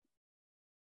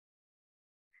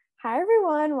Hi,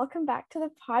 everyone. Welcome back to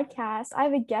the podcast. I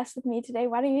have a guest with me today.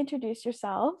 Why don't you introduce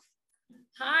yourself?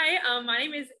 Hi, my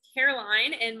name is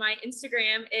Caroline, and my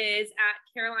Instagram is at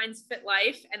Caroline's Fit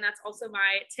Life, and that's also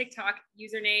my TikTok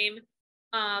username.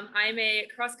 I'm a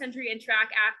cross country and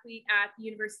track athlete at the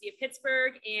University of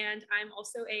Pittsburgh, and I'm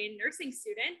also a nursing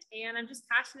student. And I'm just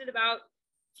passionate about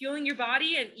fueling your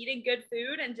body and eating good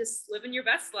food and just living your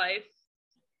best life.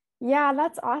 Yeah,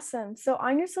 that's awesome. So,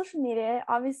 on your social media,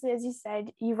 obviously, as you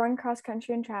said, you run cross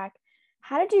country and track.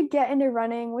 How did you get into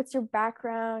running? What's your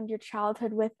background, your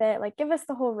childhood with it? Like, give us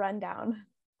the whole rundown.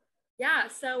 Yeah,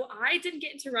 so I didn't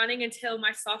get into running until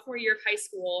my sophomore year of high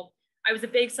school. I was a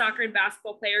big soccer and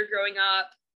basketball player growing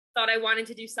up. Thought I wanted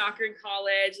to do soccer in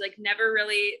college, like never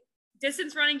really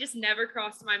distance running just never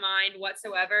crossed my mind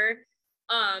whatsoever.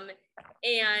 Um,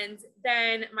 and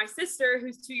then my sister,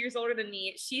 who's 2 years older than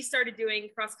me, she started doing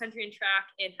cross country and track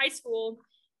in high school.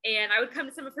 And I would come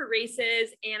to some of her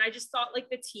races, and I just thought like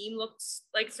the team looked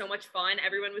like so much fun.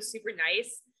 Everyone was super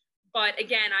nice. But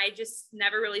again, I just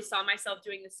never really saw myself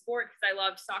doing the sport because I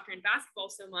loved soccer and basketball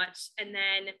so much. And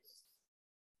then,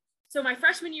 so my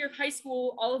freshman year of high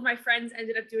school, all of my friends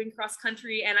ended up doing cross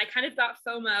country, and I kind of got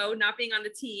FOMO not being on the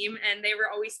team, and they were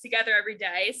always together every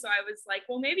day. So I was like,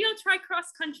 well, maybe I'll try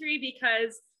cross country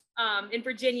because in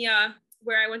Virginia,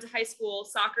 where I went to high school,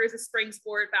 soccer is a spring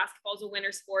sport, basketball is a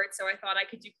winter sport. So I thought I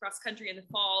could do cross country in the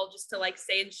fall just to like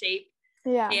stay in shape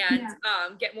Yeah.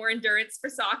 and get more endurance for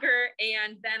soccer.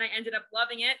 And then I ended up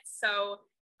loving it. So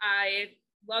I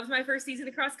loved my first season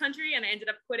of cross country, and I ended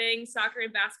up quitting soccer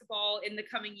and basketball in the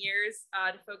coming years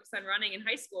to focus on running in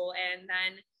high school. And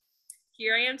then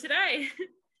here I am today.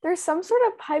 There's some sort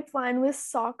of pipeline with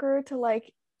soccer to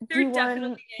like There D1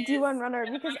 definitely is. D1 runner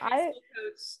Yeah, because my high school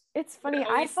coach it's would funny. I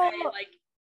always say, follow like,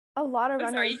 a lot of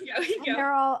oh, sorry, runners you and go.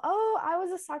 they're all, oh, I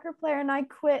was a soccer player and I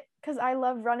quit because I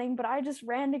loved running, but I just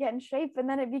ran to get in shape, and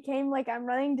then it became like I'm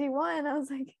running D1. I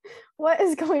was like, what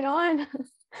is going on?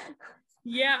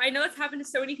 Yeah, I know it's happened to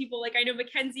so many people. Like I know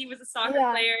Mackenzie was a soccer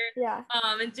Yeah, player, yeah.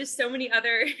 and just so many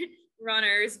other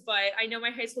runners. But I know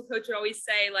my high school coach would always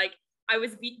say, like, I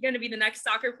was going to be the next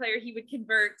soccer player he would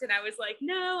convert, and I was like,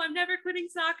 no, I'm never quitting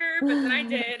soccer. But then I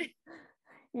did.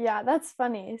 Yeah, that's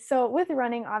funny. So with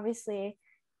running, obviously,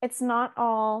 it's not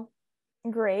all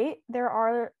great. There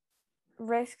are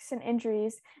risks and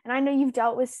injuries, and I know you've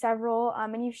dealt with several,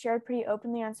 and you've shared pretty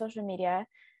openly on social media.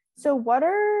 So what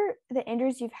are the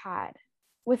injuries you've had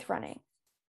with running?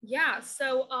 Yeah,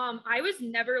 so I was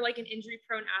never like an injury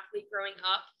prone athlete growing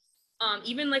up.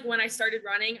 Even like when I started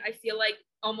running, I feel like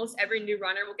almost every new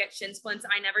runner will get shin splints.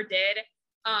 I never did.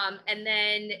 And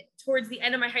then towards the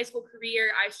end of my high school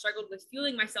career, I struggled with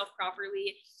fueling myself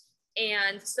properly.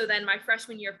 And so then my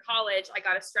freshman year of college, I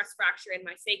got a stress fracture in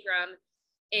my sacrum.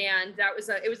 And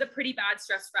it was a pretty bad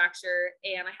stress fracture.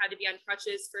 And I had to be on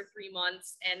crutches for 3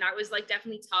 months. And that was like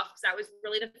definitely tough because that was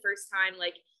really the first time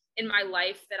like in my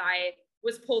life that I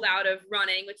was pulled out of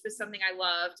running, which was something I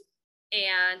loved.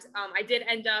 And I did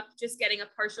end up just getting a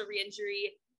partial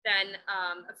re-injury then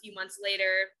a few months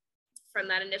later from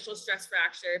that initial stress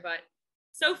fracture. But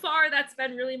so far, that's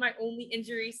been really my only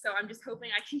injury. So I'm just hoping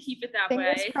I can keep it that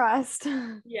Fingers way. crossed.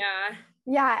 Yeah.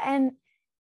 Yeah, and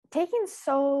taking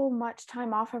so much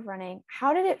time off of running,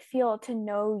 how did it feel to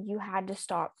know you had to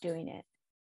stop doing it?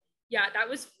 Yeah, that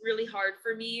was really hard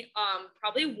for me.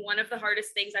 Probably one of the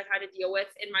hardest things I've had to deal with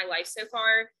in my life so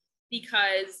far,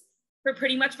 because for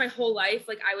pretty much my whole life,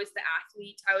 like I was the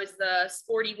athlete, I was the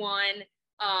sporty one,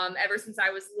 ever since I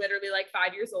was literally like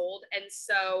 5 years old. And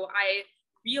so I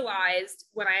realized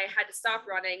when I had to stop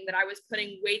running that I was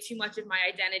putting way too much of my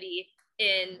identity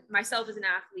in myself as an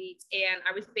athlete, and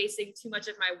I was basing too much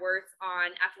of my worth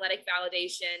on athletic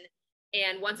validation.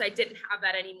 And once I didn't have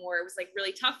that anymore, it was like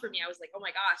really tough for me. I was like, oh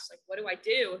my gosh, like, what do I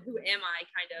do? Who am I,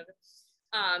 kind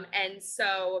of? And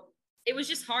so it was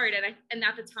just hard. And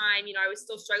at the time, I was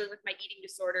still struggling with my eating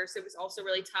disorder. So it was also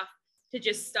really tough to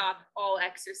just stop all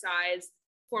exercise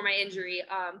for my injury.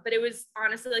 But it was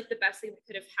honestly like the best thing that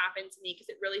could have happened to me, because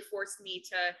it really forced me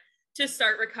to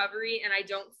start recovery. And I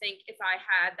don't think if I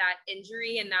had that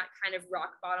injury and that kind of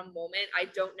rock bottom moment, I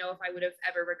don't know if I would have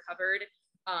ever recovered,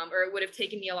 or it would have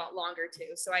taken me a lot longer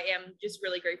too. So I am just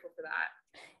really grateful for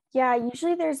that. Yeah,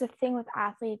 usually there's a thing with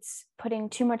athletes putting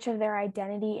too much of their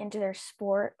identity into their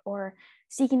sport or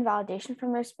seeking validation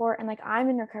from their sport. And like I'm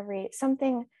in recovery,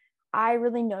 something I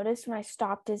really noticed when I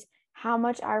stopped is how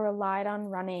much I relied on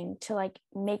running to like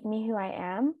make me who I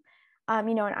am.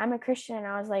 And I'm a Christian, and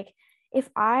I was like, if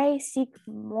I seek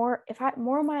more, if I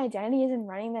more of my identity is in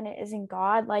running than it is in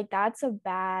God, like that's a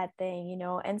bad thing, you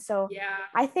know. And so Yeah.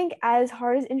 I think as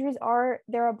hard as injuries are,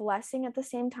 they're a blessing at the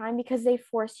same time because they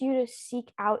force you to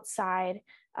seek outside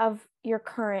of your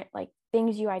current like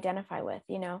things you identify with,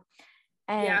 you know.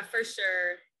 And Yeah, for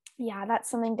sure. yeah, that's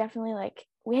something definitely like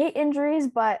we hate injuries,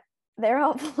 but they're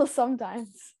helpful sometimes.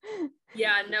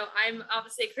 Yeah, no, I'm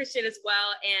obviously a Christian as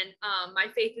well, and my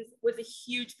faith was a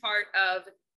huge part of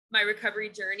my recovery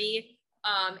journey.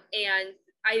 And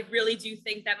I really do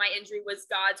think that my injury was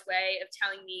God's way of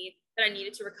telling me that I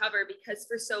needed to recover, because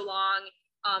for so long,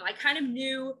 I kind of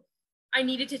knew I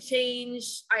needed to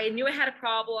change. I knew I had a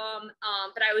problem,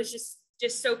 but I was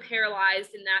just so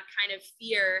paralyzed in that kind of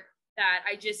fear that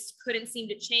I just couldn't seem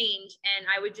to change. And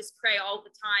I would just pray all the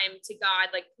time to God,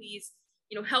 like, please,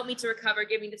 help me to recover,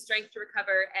 give me the strength to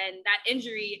recover. And that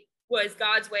injury was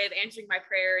God's way of answering my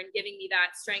prayer and giving me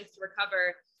that strength to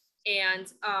recover.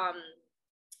 And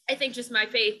I think just my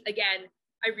faith, again,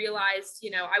 I realized,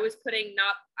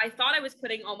 I thought I was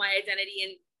putting all my identity in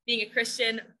being a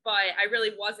Christian, but I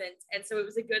really wasn't. And so it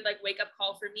was a good like wake up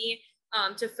call for me,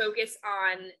 to focus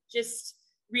on just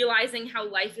realizing how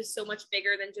life is so much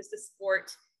bigger than just a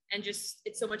sport, and just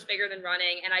it's so much bigger than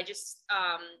running. And I just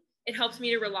it helps me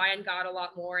to rely on God a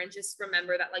lot more, and just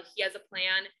remember that like he has a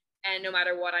plan, and no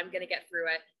matter what, I'm going to get through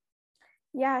it.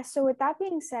 Yeah, so with that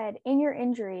being said, in your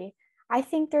injury, I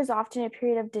think there's often a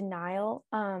period of denial.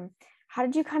 How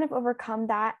did you kind of overcome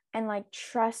that and like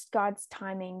trust God's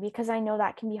timing? Because I know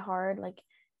that can be hard, like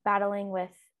battling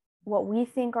with what we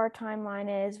think our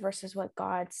timeline is versus what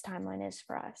God's timeline is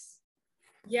for us.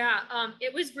 Yeah,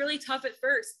 it was really tough at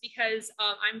first because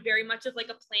I'm very much of like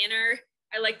a planner.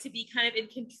 I like to be kind of in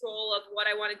control of what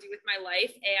I want to do with my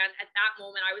life. And at that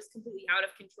moment, I was completely out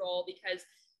of control because,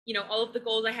 all of the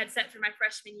goals I had set for my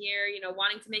freshman year,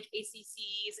 wanting to make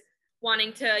ACCs,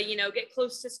 wanting to, get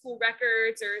close to school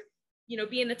records, or,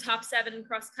 be in the top 7 in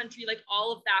cross country, like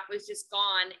all of that was just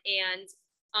gone. And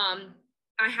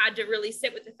I had to really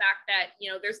sit with the fact that,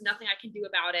 there's nothing I can do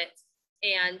about it,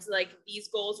 and like these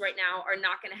goals right now are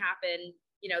not going to happen.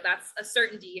 That's a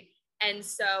certainty. And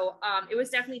so it was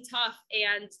definitely tough.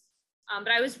 And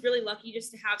but I was really lucky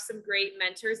just to have some great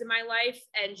mentors in my life,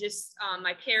 and just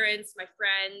my parents, my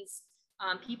friends,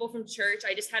 people from church.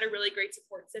 I just had a really great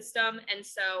support system. And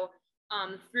so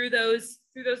through those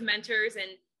mentors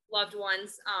and loved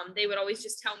ones, they would always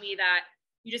just tell me that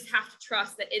you just have to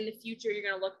trust that in the future you're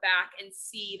going to look back and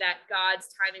see that God's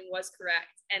timing was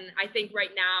correct. And I think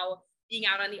right now, being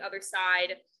out on the other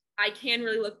side, I can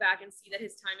really look back and see that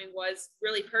his timing was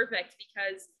really perfect,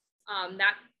 because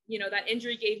that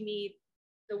injury gave me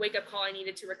the wake up call I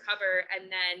needed to recover. And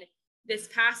then this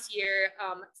past year,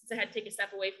 since I had to take a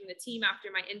step away from the team after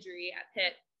my injury at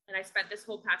Pitt, and I spent this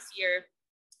whole past year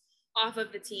off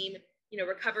of the team,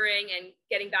 recovering and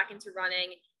getting back into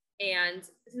running. And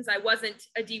since I wasn't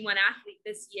a D1 athlete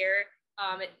this year,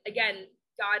 again,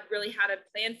 God really had a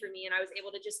plan for me, and I was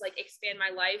able to just like expand my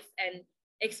life and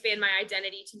expand my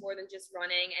identity to more than just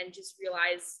running, and just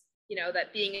realize,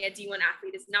 that being a D1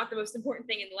 athlete is not the most important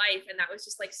thing in life. And that was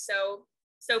just like so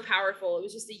powerful. It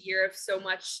was just a year of so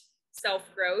much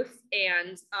self-growth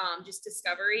and just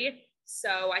discovery.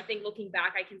 So I think looking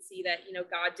back, I can see that,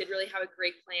 God did really have a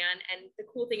great plan. And the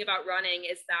cool thing about running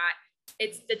is that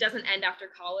it doesn't end after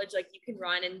college. Like you can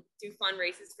run and do fun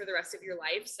races for the rest of your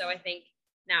life. So I think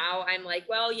now I'm like,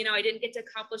 well, I didn't get to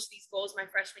accomplish these goals my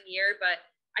freshman year, but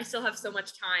I still have so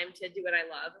much time to do what I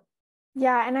love.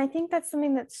 Yeah, and I think that's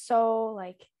something that's so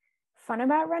like fun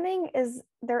about running is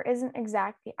there isn't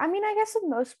exactly, I mean, I guess with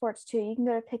most sports too, you can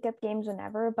go to pickup games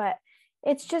whenever, but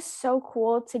it's just so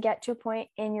cool to get to a point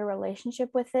in your relationship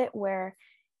with it where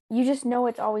you just know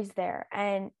it's always there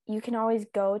and you can always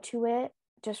go to it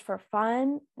just for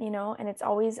fun, and it's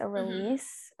always a Mm-hmm.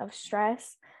 release of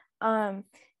stress. Um,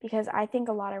 because I think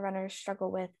a lot of runners struggle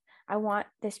with, I want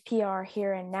this PR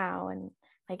here and now, and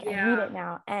like I need Yeah. it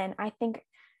now. And I think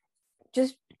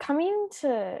just coming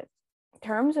to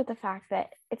terms with the fact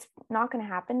that it's not going to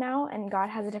happen now and God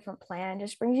has a different plan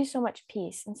just brings you so much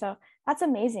peace. And so that's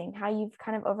amazing how you've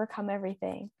kind of overcome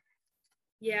everything.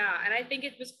 Yeah. And I think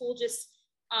it was cool just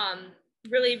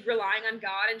really relying on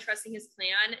God and trusting his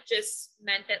plan just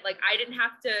meant that like I didn't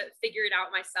have to figure it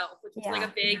out myself, which was like Yeah.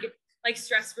 a big like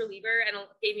stress reliever, and it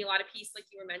gave me a lot of peace, like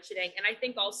you were mentioning. And I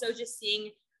think also just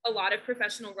seeing a lot of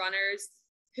professional runners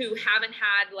who haven't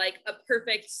had like a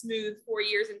perfect smooth 4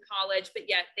 years in college, but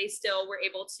yet they still were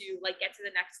able to like get to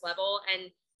the next level. And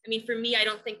I mean, for me, I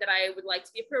don't think that I would like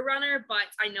to be a pro runner,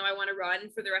 but I know I want to run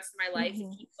for the rest of my life and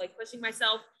Mm-hmm. keep like pushing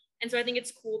myself. And so I think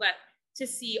it's cool that to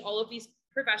see all of these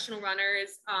professional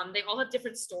runners, they all have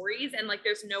different stories, and like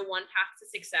there's no one path to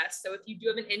success. So if you do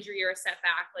have an injury or a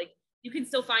setback, like you can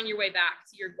still find your way back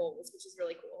to your goals, which is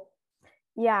really cool.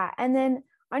 Yeah. And then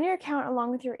on your account,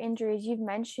 along with your injuries, you've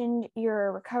mentioned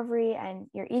your recovery and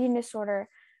your eating disorder.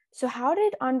 So how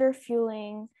did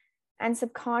underfueling and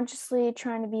subconsciously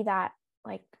trying to be that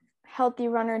like healthy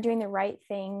runner, doing the right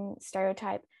thing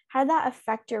stereotype, how did that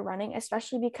affect your running,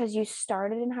 especially because you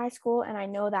started in high school? And I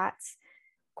know that's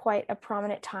quite a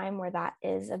prominent time where that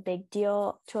is a big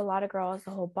deal to a lot of girls,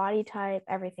 the whole body type,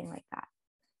 everything like that.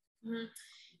 Mm-hmm.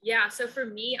 Yeah. So for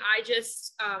me, I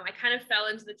just, I kind of fell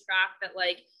into the trap that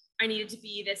like I needed to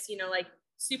be this, like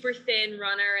super thin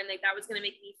runner, and like that was going to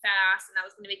make me fast and that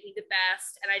was going to make me the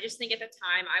best. And I just think at the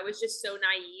time I was just so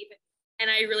naive, and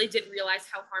I really didn't realize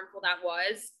how harmful that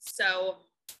was. So,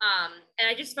 and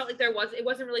I just felt like it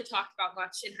wasn't really talked about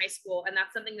much in high school. And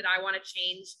that's something that I want to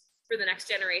change for the next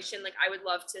generation. Like I would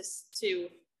love to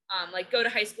like go to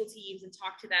high school teams and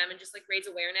talk to them and just like raise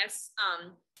awareness.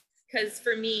 Because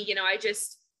for me, I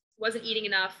just wasn't eating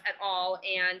enough at all.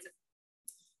 And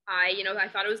I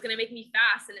thought it was going to make me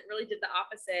fast, and it really did the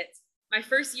opposite. My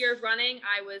first year of running,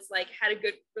 I was like, had a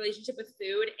good relationship with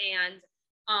food.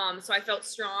 And so I felt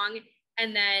strong.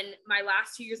 And then my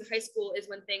last 2 years of high school is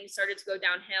when things started to go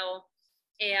downhill.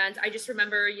 And I just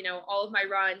remember, all of my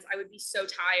runs, I would be so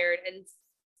tired. And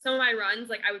some of my runs,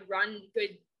 like I would run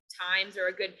good times or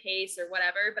a good pace or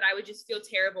whatever, but I would just feel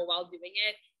terrible while doing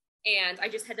it. And I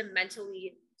just had to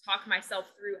mentally talk myself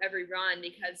through every run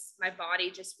because my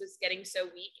body just was getting so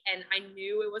weak, and I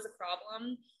knew it was a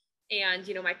problem. And,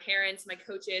 my parents, my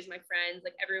coaches, my friends,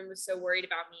 like everyone was so worried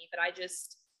about me, but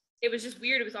it was just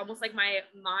weird. It was almost like my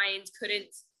mind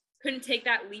couldn't take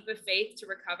that leap of faith to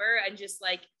recover, and just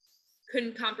like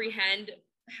couldn't comprehend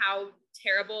how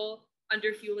terrible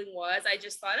underfueling was. I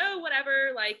just thought, oh,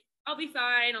 whatever, like I'll be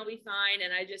fine.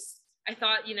 And I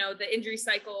thought, the injury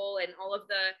cycle and all of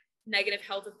the negative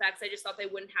health effects, I just thought they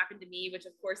wouldn't happen to me, which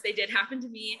of course they did happen to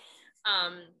me.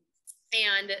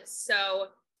 And so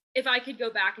if I could go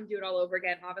back and do it all over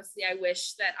again, obviously I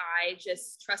wish that I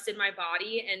just trusted my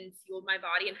body and fueled my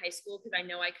body in high school, because I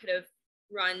know I could have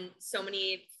run so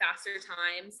many faster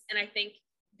times. And I think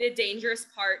the dangerous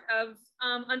part of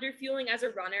underfueling as a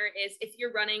runner is if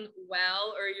you're running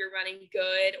well, or you're running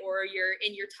good, or you're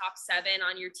in your top 7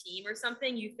 on your team or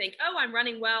something, you think, oh, I'm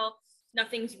running well,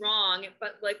 nothing's wrong.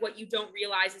 But like what you don't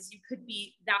realize is you could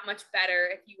be that much better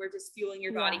if you were just fueling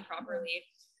your body properly.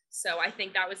 So I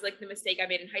think that was like the mistake I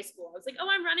made in high school. I was like, oh,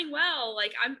 I'm running well,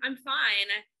 like I'm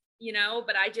fine,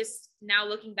 but I just, now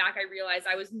looking back, I realized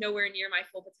I was nowhere near my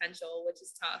full potential, which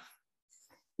is tough.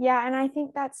 Yeah. And I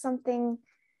think that's something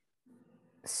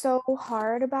so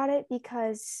hard about it,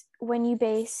 because when you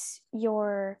base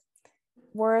your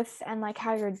worth and like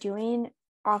how you're doing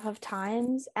off of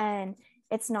times, and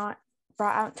it's not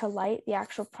brought out to light the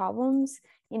actual problems,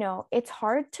 it's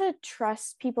hard to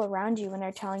trust people around you when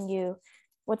they're telling you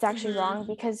what's actually wrong,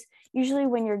 because usually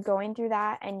when you're going through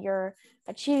that and you're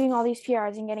achieving all these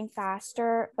PRs and getting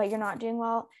faster, but you're not doing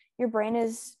well, your brain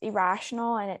is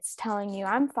irrational and it's telling you,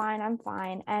 I'm fine.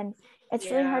 And it's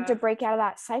really hard to break out of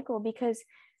that cycle, because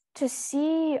to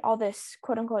see all this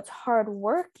quote unquote hard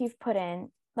work you've put in,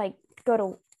 like, go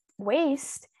to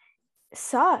waste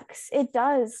sucks. It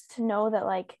does, to know that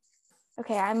like,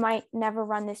 okay, I might never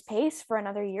run this pace for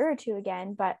another year or two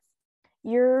again, but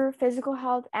your physical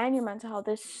health and your mental health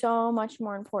is so much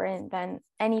more important than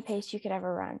any pace you could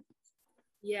ever run.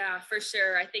 Yeah, for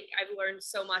sure. I think I've learned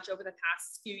so much over the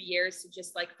past few years to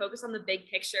just like focus on the big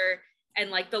picture and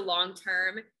like the long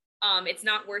term. It's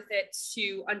not worth it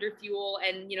to underfuel,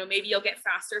 and maybe you'll get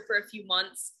faster for a few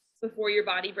months before your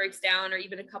body breaks down, or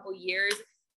even a couple years,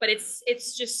 but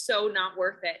it's just so not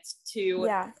worth it to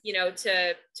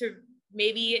to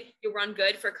maybe you'll run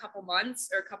good for a couple months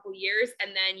or a couple years,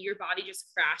 and then your body just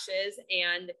crashes.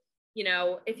 And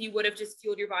if you would have just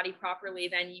fueled your body properly,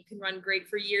 then you can run great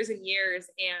for years and years.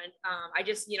 And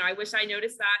I wish I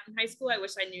noticed that in high school. I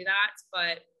wish I knew that,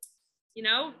 but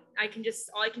all I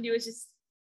can do is just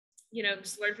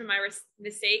learn from my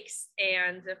mistakes,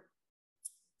 and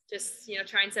just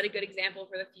try and set a good example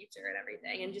for the future and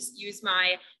everything, and just use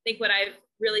I think what I've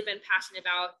really been passionate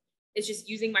about is just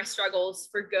using my struggles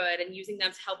for good and using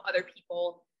them to help other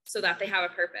people so that they have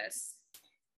a purpose.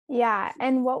 Yeah.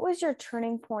 And what was your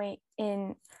turning point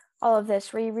in all of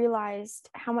this, where you realized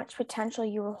how much potential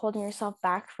you were holding yourself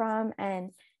back from,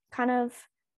 and kind of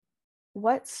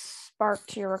what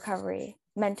sparked your recovery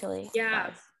mentally? Yeah.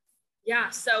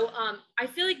 So I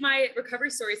feel like my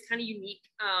recovery story is kind of unique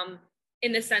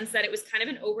in the sense that it was kind of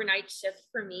an overnight shift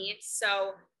for me.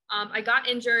 So I got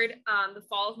injured the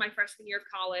fall of my freshman year of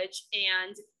college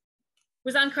and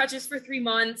was on crutches for 3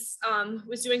 months,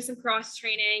 was doing some cross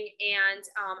training. And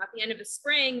at the end of the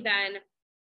spring, then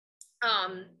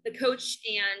the coach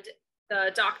and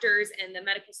the doctors and the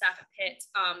medical staff at Pitt,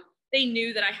 they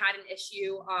knew that I had an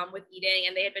issue with eating,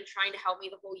 and they had been trying to help me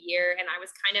the whole year. And I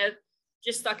was kind of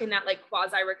just stuck in that like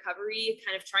quasi recovery,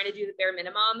 kind of trying to do the bare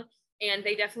minimum. And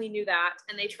they definitely knew that.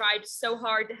 And they tried so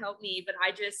hard to help me, but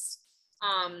I just,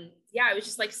 I was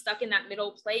just like stuck in that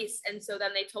middle place. And so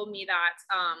then they told me that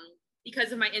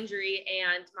because of my injury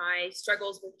and my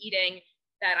struggles with eating,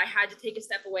 that I had to take a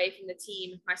step away from the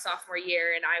team my sophomore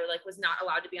year. And I like was not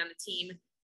allowed to be on the team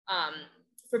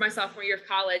for my sophomore year of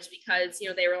college because, you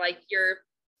know, they were like,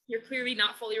 you're clearly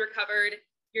not fully recovered.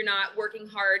 You're not working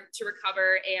hard to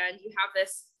recover, and you have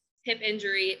this hip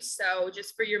injury. So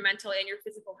just for your mental and your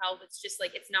physical health, it's just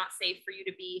like, it's not safe for you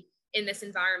to be in this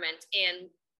environment. And,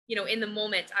 you know, in the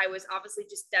moment, I was obviously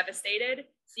just devastated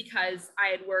because I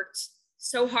had worked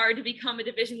so hard to become a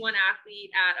Division I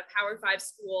athlete at a Power 5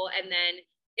 school. And then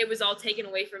it was all taken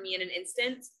away from me in an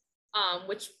instant,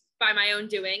 which by my own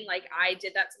doing, like I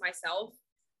did that to myself.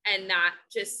 And that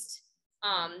just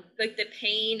like the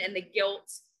pain and the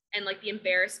guilt and like the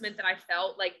embarrassment that I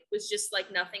felt like was just like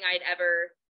nothing I'd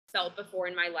ever felt before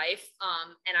in my life.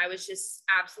 And I was just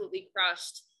absolutely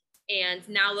crushed. And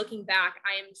now looking back,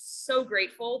 I am so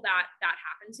grateful that that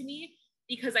happened to me,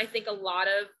 because I think a lot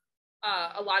of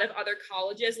other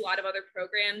colleges, a lot of other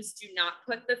programs do not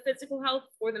put the physical health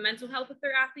or the mental health of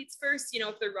their athletes first. You know,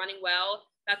 if they're running well,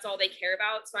 that's all they care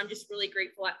about. So I'm just really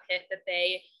grateful at Pitt that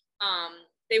they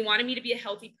wanted me to be a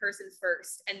healthy person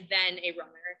first and then a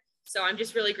runner. So I'm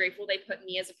just really grateful they put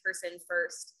me as a person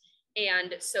first.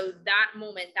 And so that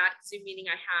moment, that Zoom meeting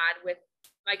I had with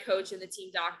my coach and the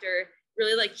team doctor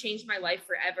really like changed my life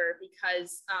forever,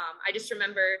 because I just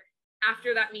remember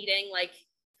after that meeting, like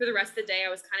for the rest of the day, I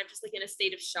was kind of just like in a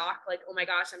state of shock, like, oh my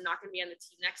gosh, I'm not going to be on the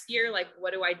team next year. Like,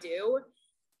 what do I do?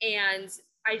 And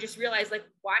I just realized, like,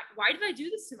 why did I do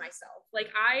this to myself? Like,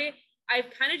 I've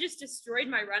kind of just destroyed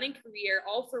my running career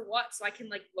all for what? So I can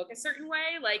like look a certain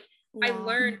way. Like, I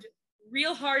learned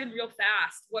real hard and real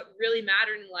fast what really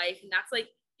mattered in life. And that's like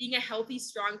being a healthy,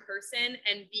 strong person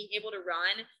and being able to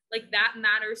run. Like, that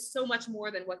matters so much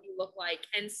more than what you look like.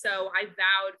 And so I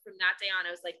vowed from that day on,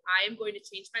 I was like, I am going to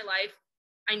change my life.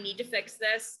 I need to fix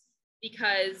this,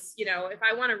 because, you know, if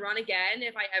I want to run again,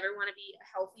 if I ever want to be a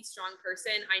healthy, strong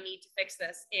person, I need to fix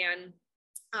this. And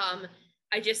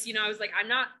I just, you know, I was like, I'm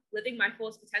not living my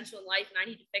fullest potential in life, and I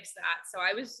need to fix that. So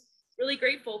I was really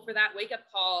grateful for that wake up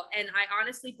call. And I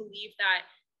honestly believe that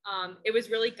it was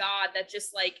really God that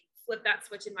just like flipped that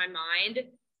switch in my mind.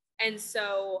 And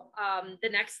so the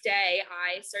next day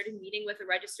I started meeting with a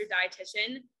registered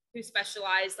dietitian who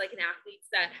specialized like in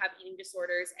athletes that have eating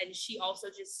disorders. And she also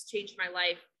just changed my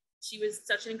life. She was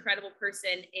such an incredible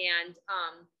person. And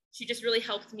she just really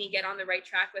helped me get on the right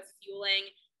track with fueling.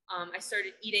 I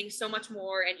started eating so much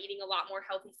more and eating a lot more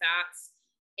healthy fats,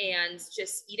 and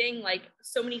just eating like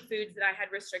so many foods that I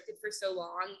had restricted for so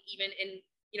long. Even in,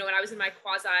 you know, when I was in my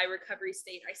quasi recovery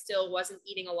state, I still wasn't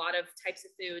eating a lot of types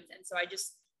of foods. And so I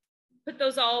just put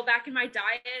those all back in my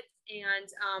diet. And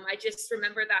I just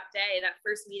remember that day, that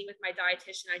first meeting with my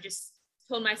dietitian, I just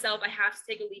told myself I have to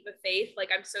take a leap of faith. Like,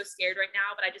 I'm so scared right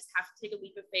now, but I just have to take a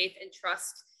leap of faith and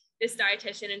trust this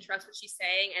dietitian and trust what she's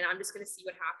saying. And I'm just going to see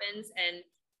what happens. And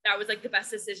that was like the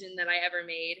best decision that I ever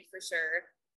made, for sure.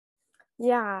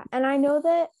 Yeah. And I know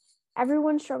that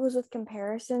everyone struggles with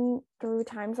comparison through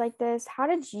times like this. How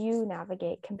did you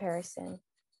navigate comparison?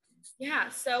 Yeah.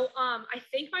 So I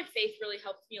think my faith really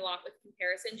helped me a lot with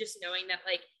comparison, just knowing that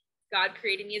like God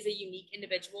created me as a unique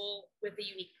individual with a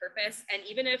unique purpose. And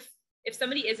even if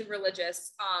somebody isn't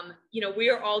religious, you know,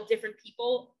 we are all different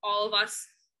people. All of us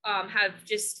have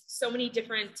just so many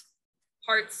different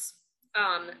parts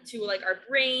to like our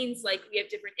brains. Like, we have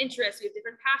different interests, we have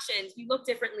different passions, we look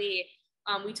differently,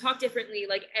 we talk differently.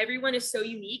 Like, everyone is so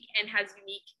unique and has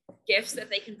unique gifts that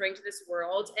they can bring to this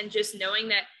world. And just knowing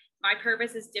that my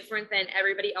purpose is different than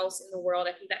everybody else in the world,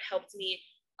 I think that helped me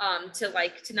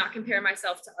to not compare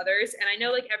myself to others. And I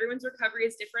know like everyone's recovery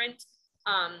is different.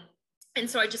 And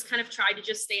so I just kind of tried to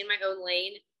just stay in my own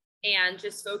lane and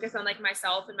just focus on like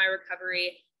myself and my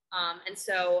recovery. And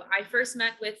so I first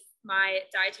met with my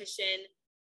dietitian,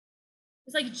 it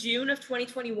was like June of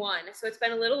 2021. So it's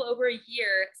been a little over a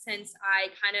year since I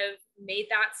kind of made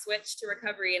that switch to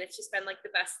recovery. And it's just been like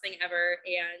the best thing ever.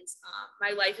 And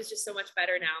my life is just so much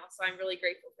better now. So I'm really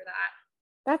grateful for that.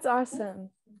 That's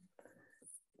awesome.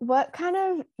 What kind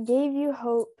of gave you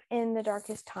hope in the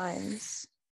darkest times?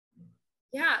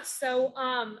 Yeah. So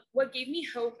what gave me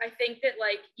hope, I think that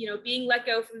like, being let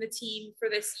go from the team for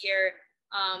this year,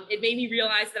 it made me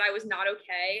realize that I was not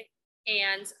okay.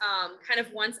 And kind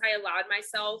of once I allowed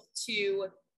myself to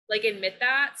like admit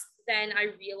that, then I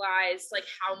realized like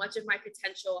how much of my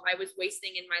potential I was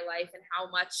wasting in my life and how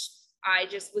much I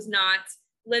just was not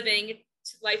living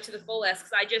life to the fullest.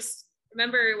 Cause I just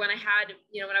remember when I had,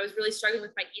 when I was really struggling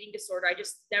with my eating disorder, I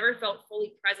just never felt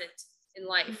fully present in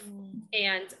life.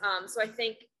 And so I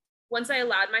think once I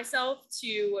allowed myself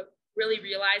to really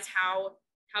realize how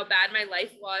bad my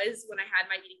life was when I had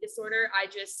my eating disorder, I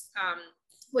just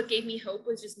what gave me hope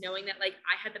was just knowing that like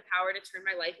I had the power to turn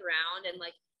my life around and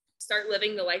like start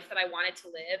living the life that I wanted to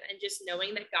live, and just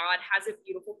knowing that God has a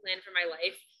beautiful plan for my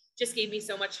life just gave me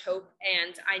so much hope.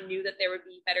 And I knew that there would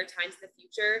be better times in the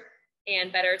future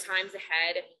and better times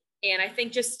ahead. And I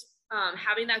think just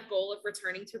having that goal of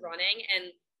returning to running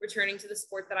and returning to the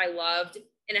sport that I loved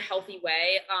in a healthy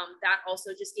way, that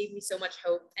also just gave me so much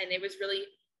hope. And it was really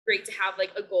great to have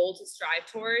like a goal to strive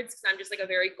towards, because I'm just like a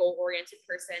very goal oriented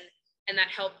person, and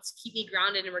that helped keep me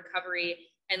grounded in recovery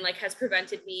and like has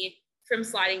prevented me from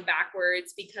sliding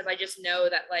backwards, because I just know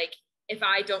that like if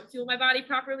I don't fuel my body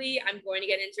properly, I'm going to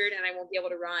get injured and I won't be able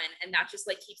to run. And that just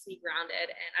like keeps me grounded.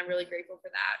 And I'm really grateful for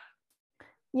that.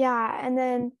 Yeah. And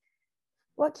then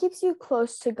what keeps you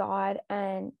close to God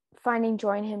and finding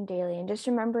joy in Him daily and just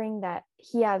remembering that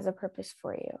He has a purpose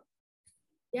for you?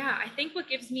 Yeah, I think what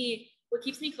keeps me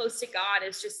close to God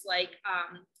is just like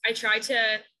I try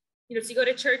to to go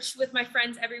to church with my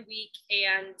friends every week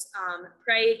and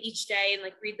pray each day and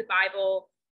like read the Bible.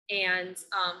 And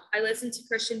I listen to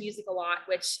Christian music a lot,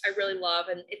 which I really love.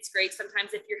 And it's great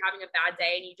sometimes if you're having a bad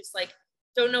day and you just like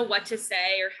don't know what to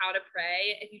say or how to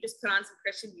pray. If you just put on some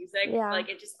Christian music, Yeah. like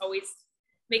it just always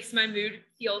makes my mood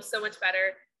feel so much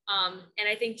better. And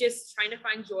I think just trying to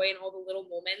find joy in all the little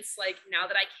moments, like now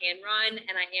that I can run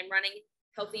and I am running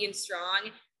healthy and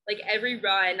strong, like every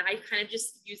run, I kind of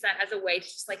just use that as a way to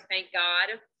just like thank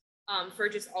God for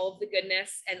just all of the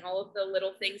goodness and all of the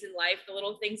little things in life, the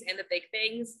little things and the big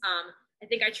things. I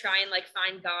think I try and like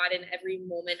find God in every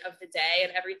moment of the day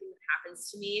and everything that happens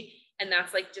to me. And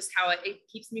that's like just how it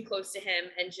keeps me close to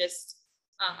Him. And just,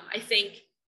 I think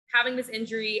having this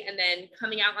injury and then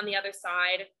coming out on the other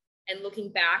side and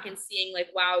looking back and seeing like,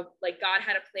 wow, like God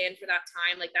had a plan for that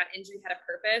time, like that injury had a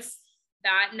purpose,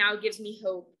 that now gives me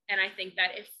hope. And I think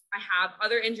that if I have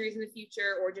other injuries in the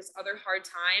future or just other hard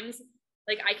times,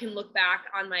 like I can look back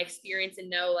on my experience and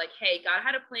know like, hey, God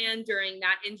had a plan during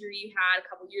that injury you had a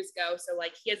couple years ago. So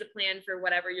like He has a plan for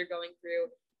whatever you're going through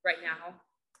right now.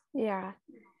 Yeah.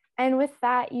 And with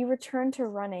that, you returned to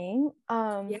running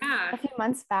Yeah. a few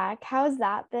months back. How has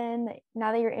that been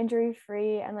now that you're injury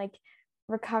free and like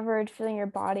recovered, feeling your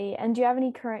body? And do you have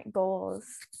any current goals?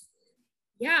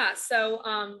 Yeah, so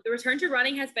the return to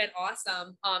running has been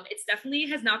awesome. It's definitely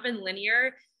has not been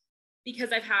linear,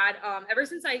 because I've had ever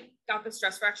since I got the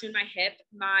stress fracture in my hip,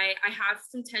 I have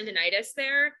some tendonitis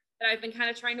there that I've been kind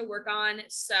of trying to work on.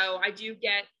 So I do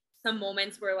get some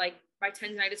moments where like my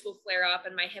tendonitis will flare up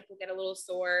and my hip will get a little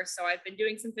sore. So I've been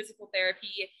doing some physical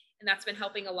therapy, and that's been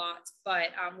helping a lot. But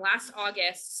last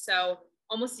August, so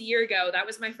almost a year ago, that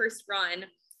was my first run.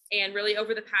 And really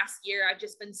over the past year, I've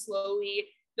just been slowly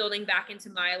building back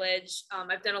into mileage.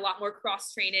 I've done a lot more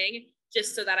cross training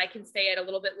just so that I can stay at a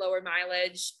little bit lower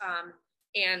mileage.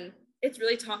 And it's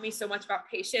really taught me so much about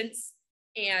patience.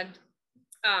 And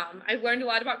I've learned a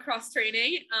lot about cross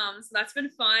training. So that's been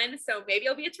fun. So maybe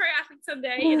I'll be a triathlete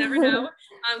someday. You never know.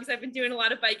 Because I've been doing a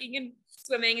lot of biking and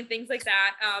swimming and things like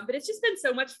that. But it's just been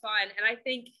so much fun. And I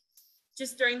think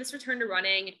just during this return to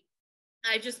running,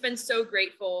 I've just been so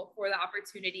grateful for the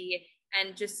opportunity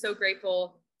and just so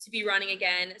grateful to be running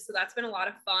again. So that's been a lot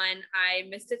of fun. I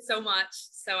missed it so much.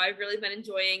 So I've really been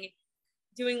enjoying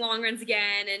doing long runs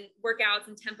again and workouts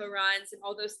and tempo runs and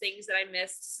all those things that I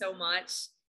missed so much.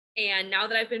 And now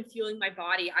that I've been fueling my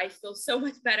body, I feel so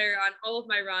much better on all of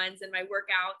my runs and my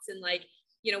workouts. And like,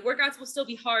 workouts will still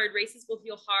be hard, races will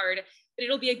feel hard, but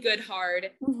it'll be a good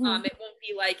hard. Mm-hmm. It won't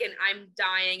be like an I'm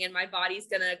dying and my body's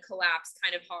gonna collapse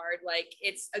kind of hard. Like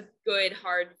it's a good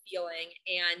hard feeling.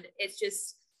 And it's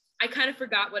just, I kind of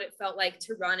forgot what it felt like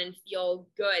to run and feel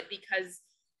good, because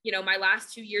my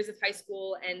last 2 years of high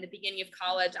school and the beginning of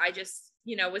college, I just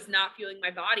was not fueling my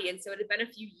body. And so it had been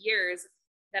a few years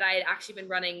that I had actually been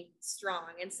running strong.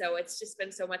 And so it's just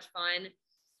been so much fun.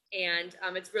 And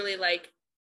it's really like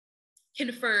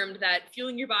confirmed that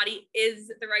fueling your body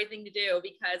is the right thing to do,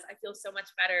 because I feel so much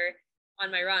better on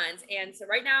my runs. And so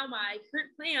right now my current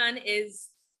plan is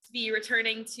to be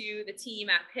returning to the team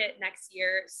at Pitt next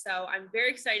year. So I'm very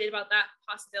excited about that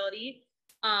possibility.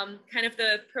 Kind of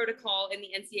the protocol in the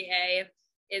NCAA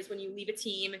is when you leave a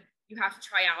team, you have to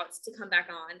try out to come back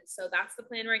on. So that's the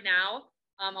plan right now.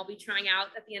 I'll be trying out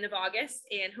at the end of August,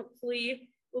 and hopefully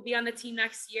we'll be on the team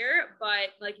next year.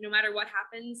 But like, no matter what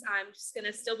happens, I'm just going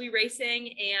to still be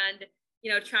racing and,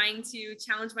 trying to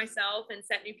challenge myself and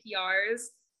set new PRs.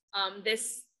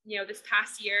 This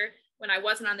past year, when I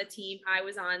wasn't on the team, I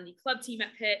was on the club team at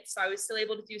Pitt. So I was still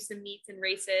able to do some meets and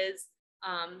races.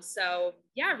 So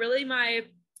yeah, really my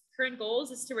current goals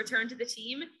is to return to the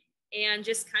team and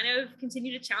just kind of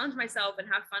continue to challenge myself and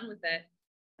have fun with it.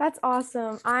 That's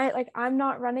awesome. I'm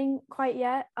not running quite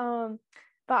yet.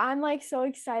 But I'm like so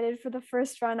excited for the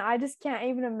first run. I just can't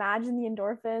even imagine the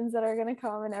endorphins that are gonna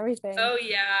come and everything. Oh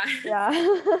yeah.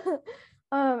 Yeah.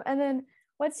 And then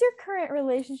what's your current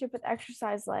relationship with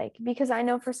exercise like? Because I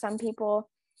know for some people,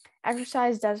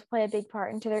 exercise does play a big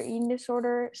part into their eating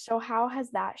disorder. So how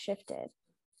has that shifted?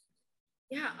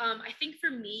 Yeah, I think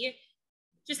for me,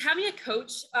 just having a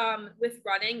coach with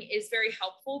running is very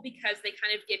helpful because they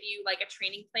kind of give you like a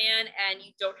training plan and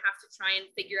you don't have to try and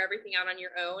figure everything out on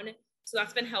your own. So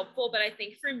that's been helpful. But I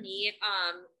think for me,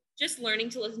 just learning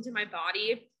to listen to my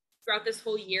body throughout this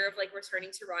whole year of like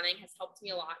returning to running has helped me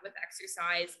a lot with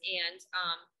exercise. And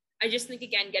I just think,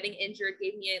 again, getting injured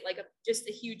gave me just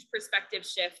a huge perspective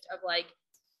shift of like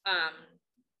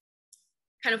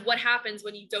kind of what happens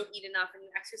when you don't eat enough and you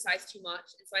exercise too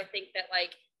much. And so I think that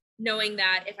like knowing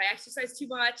that if I exercise too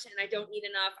much and I don't eat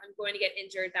enough, I'm going to get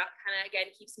injured, that kind of, again,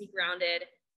 keeps me grounded.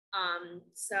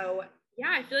 So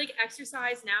yeah, I feel like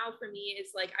exercise now for me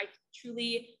is like, I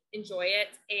truly enjoy it.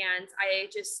 And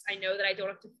I know that I don't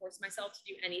have to force myself to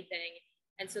do anything.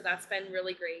 And so that's been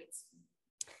really great.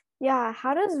 Yeah.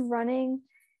 How does running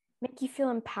make you feel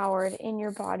empowered in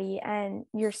your body and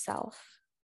yourself?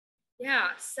 Yeah.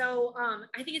 So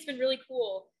I think it's been really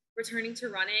cool returning to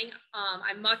running.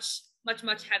 I'm much, much,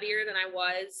 much heavier than I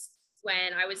was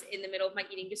when I was in the middle of my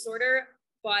eating disorder.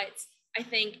 But I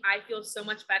think I feel so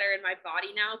much better in my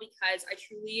body now because I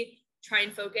truly try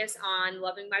and focus on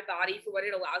loving my body for what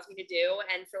it allows me to do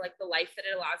and for like the life that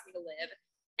it allows me to live.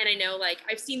 And I know like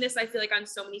I've seen this, I feel like on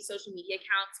so many social media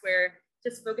accounts where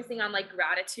just focusing on like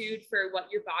gratitude for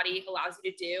what your body allows you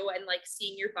to do and like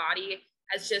seeing your body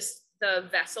as just the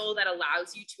vessel that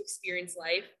allows you to experience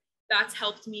life. That's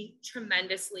helped me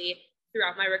tremendously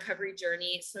throughout my recovery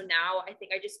journey. So now I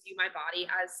think I just view my body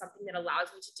as something that allows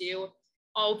me to do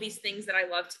all these things that I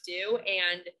love to do,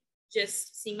 and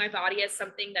just seeing my body as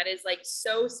something that is like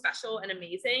so special and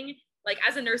amazing. Like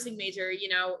as a nursing major,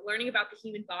 learning about the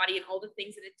human body and all the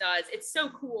things that it does, it's so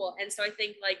cool. And so I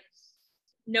think like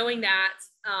knowing that,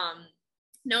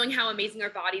 knowing how amazing our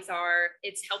bodies are,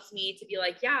 it's helped me to be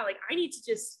like, yeah, like I need to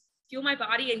just fuel my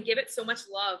body and give it so much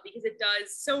love because it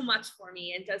does so much for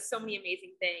me and does so many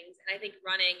amazing things. And I think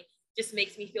running just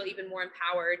makes me feel even more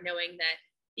empowered knowing that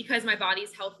because my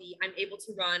body's healthy, I'm able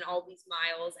to run all these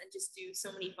miles and just do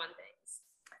so many fun things.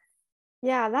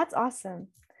 Yeah, that's awesome.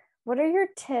 What are your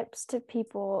tips to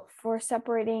people for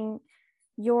separating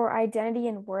your identity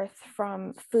and worth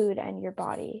from food and your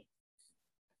body?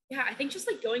 Yeah, I think just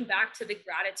like going back to the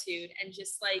gratitude and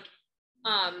just like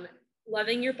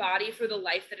loving your body for the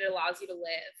life that it allows you to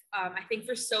live. I think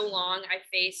for so long I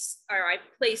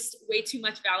placed way too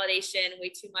much validation, way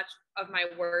too much of my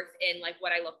worth in like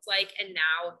what I looked like. And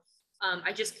now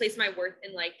I just place my worth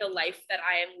in like the life that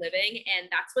I am living. And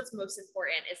that's what's most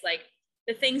important is like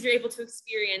the things you're able to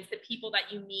experience, the people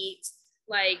that you meet,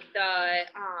 like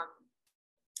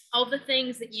all the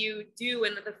things that you do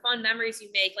and the fun memories you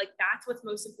make. Like that's what's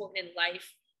most important in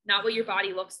life, not what your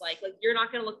body looks like. Like you're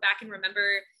not going to look back and remember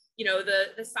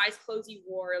the size clothes you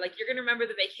wore. Like you're going to remember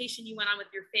the vacation you went on with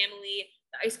your family,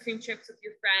 the ice cream trips with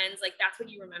your friends. Like that's what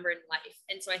you remember in life.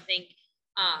 And so I think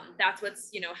that's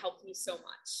what's helped me so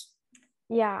much.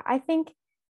 Yeah, I think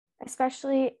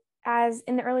especially as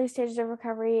in the early stages of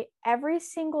recovery, every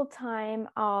single time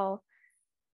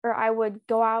I would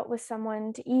go out with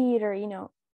someone to eat or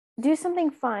do something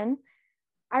fun,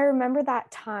 I remember that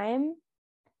time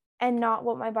and not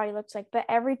what my body looks like. But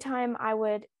every time I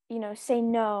would say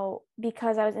no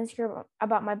because I was insecure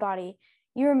about my body,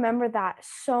 you remember that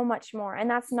so much more. And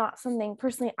that's not something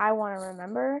personally I want to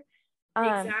remember.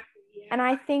 Exactly. Yeah. And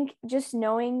I think just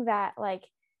knowing that like,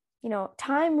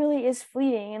 time really is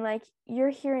fleeting and like you're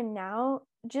here and now,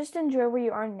 just enjoy where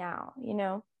you are now,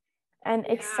 and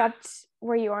accept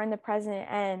where you are in the present,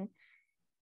 and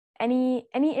any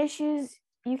issues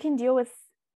you can deal with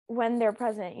when they're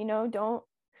present. Don't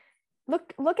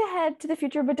look ahead to the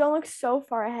future, but don't look so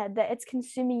far ahead that it's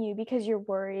consuming you because you're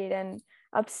worried and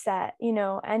upset,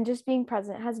 and just being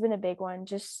present has been a big one,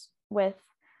 just with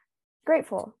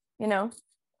grateful.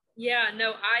 Yeah,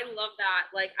 no, I love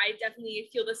that. Like, I definitely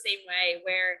feel the same way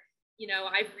where,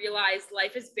 I've realized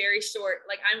life is very short.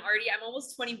 Like, I'm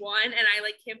almost 21 and I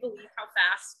like can't believe how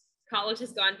fast college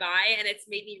has gone by. And it's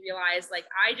made me realize like,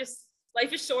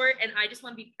 life is short and I just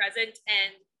want to be present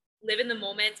and live in the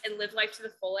moment and live life to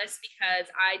the fullest because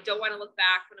I don't want to look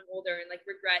back when I'm older and like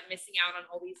regret missing out on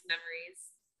all these memories.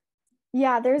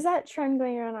 Yeah, there's that trend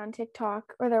going around on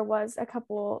TikTok, or there was a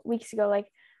couple weeks ago, like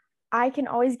I can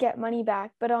always get money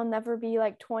back, but I'll never be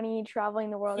like 20 traveling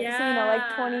the world, or so, like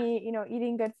Yeah. 20,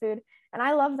 eating good food. And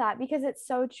I love that because it's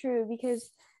so true,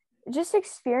 because just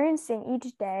experiencing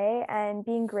each day and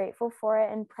being grateful for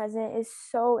it and present is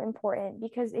so important,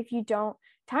 because if you don't,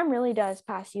 time really does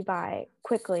pass you by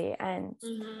quickly and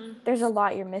Mm-hmm. there's a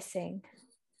lot you're missing.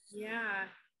 Yeah.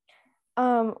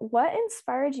 What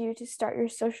inspired you to start your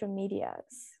social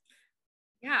medias?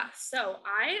 Yeah. So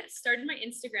I started my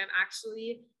Instagram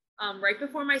actually right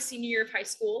before my senior year of high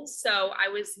school. So I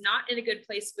was not in a good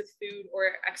place with food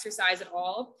or exercise at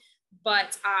all.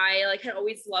 But I like had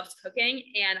always loved cooking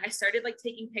and I started like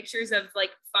taking pictures of like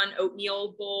fun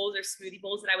oatmeal bowls or smoothie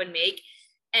bowls that I would make.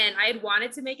 And I had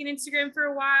wanted to make an Instagram for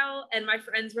a while. And my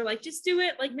friends were like, just do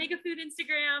it, like make a food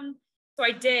Instagram. So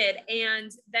I did.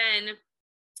 And then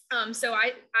so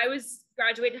I was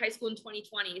graduated high school in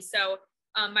 2020. So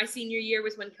my senior year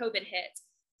was when COVID hit.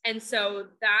 And so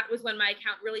that was when my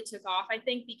account really took off, I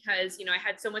think, because, I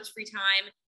had so much free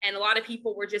time and a lot of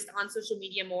people were just on social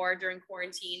media more during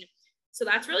quarantine. So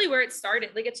that's really where it started.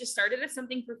 Like it just started as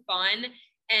something for fun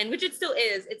and which it still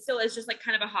is. It still is just like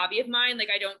kind of a hobby of mine. Like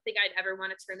I don't think I'd ever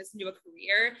want to turn this into a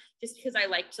career just because I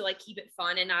like to like keep it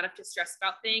fun and not have to stress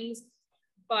about things.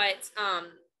 But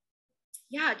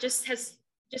yeah, just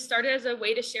started as a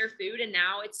way to share food and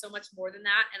now it's so much more than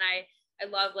that. And I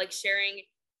love like sharing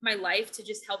my life to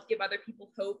just help give other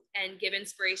people hope and give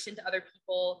inspiration to other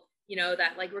people,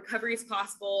 that like recovery is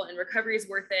possible and recovery is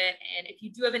worth it. And if you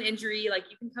do have an injury, like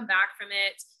you can come back from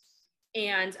it.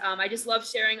 And I just love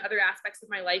sharing other aspects of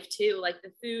my life too, like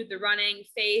the food, the running,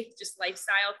 faith, just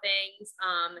lifestyle things,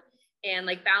 and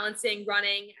like balancing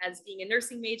running as being a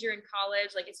nursing major in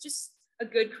college. Like it's just a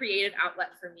good creative outlet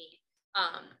for me,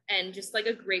 and just like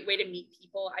a great way to meet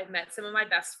people. I've met some of my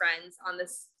best friends on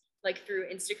this, like through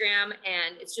Instagram,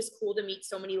 and it's just cool to meet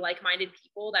so many like-minded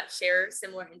people that share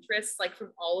similar interests, like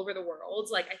from all over the world.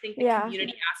 Like I think the Yeah.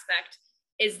 community aspect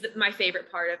is my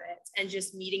favorite part of it, and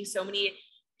just meeting so many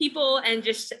people and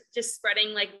just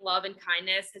spreading like love and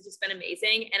kindness has just been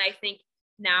amazing. And I think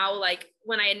now, like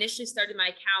when I initially started my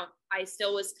account, I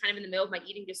still was kind of in the middle of my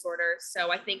eating disorder,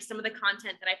 so I think some of the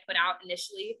content that I put out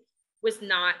initially was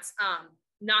not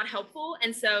helpful.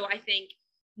 And so I think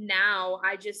now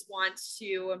I just want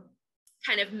to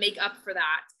kind of make up for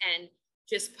that and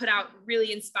just put out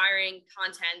really inspiring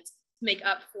content to make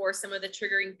up for some of the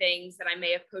triggering things that I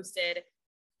may have posted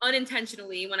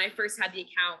unintentionally when I first had the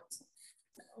account.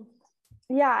 So.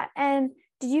 Yeah. And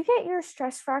did you get your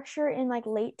stress fracture in like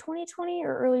late 2020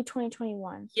 or early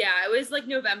 2021? Yeah, it was like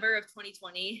November of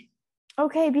 2020.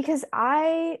 Okay, because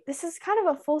this is kind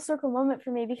of a full circle moment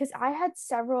for me, because I had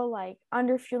several like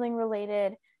underfueling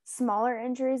related smaller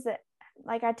injuries that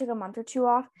like I took a month or two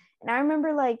off. And I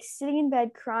remember like sitting in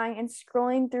bed crying and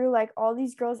scrolling through like all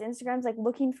these girls' Instagrams, like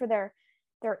looking for their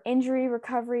injury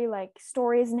recovery like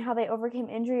stories and how they overcame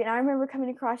injury. And I remember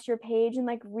coming across your page and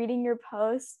like reading your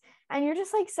posts, and you're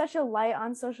just like such a light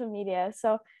on social media.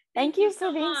 So thank Thank you you for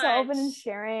so being so open and much.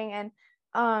 sharing.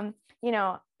 And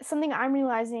something I'm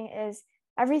realizing is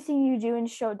everything you do and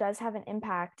show does have an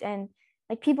impact. And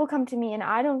like people come to me, and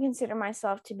I don't consider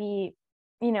myself to be,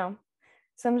 you know,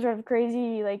 some sort of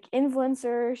crazy like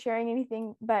influencer sharing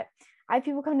anything, but I have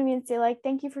people come to me and say like,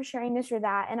 thank you for sharing this or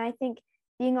that. And I think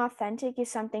being authentic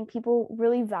is something people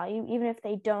really value, even if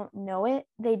they don't know it.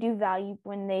 They do value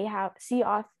when they see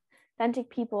authentic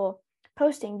people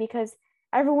posting, because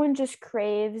everyone just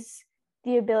craves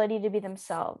the ability to be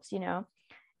themselves,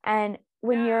 and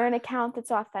when you're an Yeah. account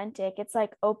that's authentic, it's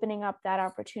like opening up that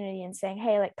opportunity and saying,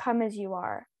 hey, like come as you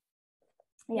are.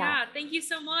 Yeah, Yeah, thank you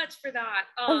so much for that.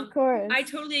 of I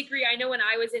course. totally agree. I know when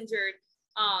I was injured,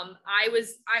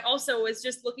 I also was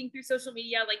just looking through social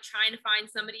media, like trying to find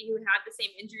somebody who had the same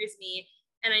injury as me.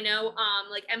 And I know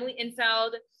like Emily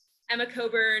Infeld, Emma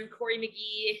Coburn, Corey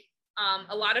McGee,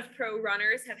 a lot of pro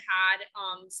runners have had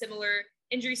similar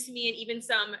injuries to me, and even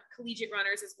some collegiate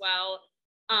runners as well.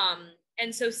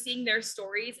 And so seeing their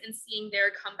stories and seeing their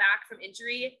comeback from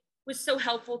injury was so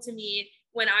helpful to me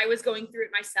when I was going through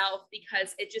it myself,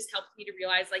 because it just helped me to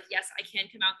realize like, yes, I can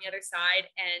come out the other side.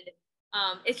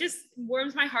 And it just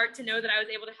warms my heart to know that I was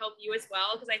able to help you as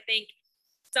well. Because I think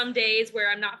some days where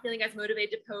I'm not feeling as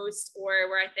motivated to post, or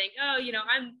where I think, oh,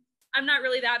 I'm not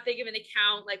really that big of an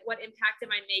account. Like, what impact am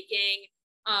I making?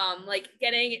 Like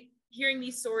hearing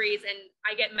these stories, and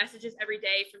I get messages every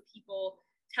day from people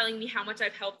telling me how much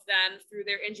I've helped them through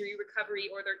their injury recovery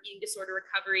or their eating disorder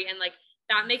recovery. And like,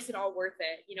 that makes it all worth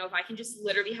it. You know, if I can just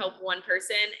literally help one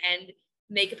person and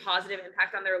make a positive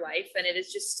impact on their life, then it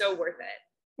is just so worth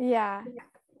it. Yeah.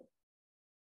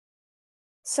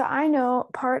 So I know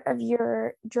part of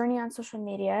your journey on social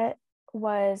media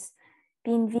was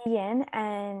being vegan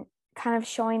and kind of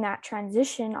showing that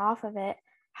transition off of it.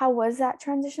 How was that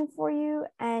transition for you?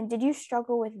 And did you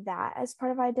struggle with that as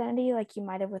part of identity, like you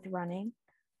might have with running?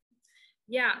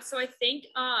 Yeah. So I think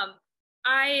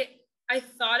I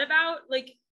thought about,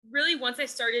 like, really once I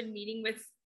started meeting with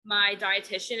my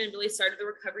dietitian and really started the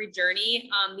recovery journey,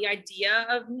 the idea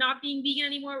of not being vegan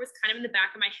anymore was kind of in the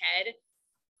back of my head.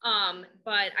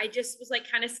 But I just was like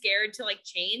kind of scared to like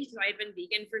change because I had been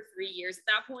vegan for 3 years at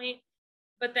that point.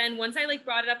 But then once I like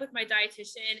brought it up with my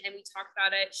dietitian and we talked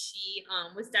about it, she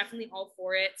was definitely all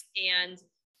for it. And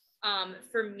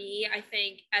for me, I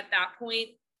think at that point,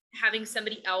 having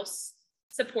somebody else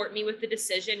support me with the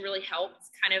decision really helped,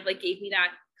 kind of like gave me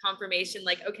that confirmation,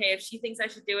 like, okay, if she thinks I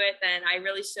should do it, then I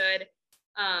really should.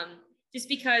 Just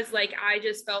because like I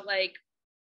just felt like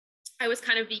I was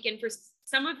kind of vegan for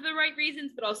some of the right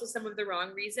reasons, but also some of the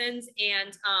wrong reasons.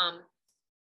 And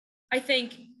I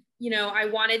think, you know, I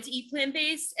wanted to eat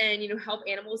plant-based and, you know, help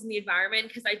animals in the environment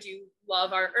because I do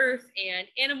love our earth and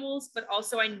animals, but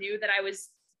also I knew that I was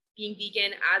being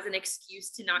vegan as an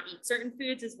excuse to not eat certain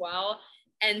foods as well.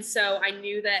 And so I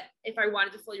knew that if I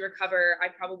wanted to fully recover, I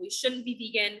probably shouldn't be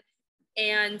vegan.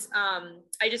 And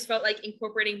I just felt like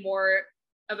incorporating more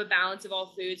of a balance of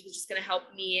all foods was just going to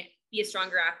help me be a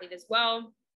stronger athlete as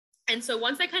well. And so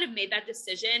once I kind of made that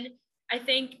decision, I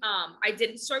think I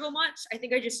didn't struggle much. I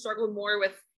think I just struggled more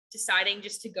with deciding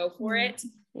just to go for it.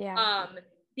 Yeah.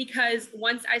 Because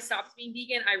once I stopped being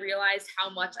vegan, I realized how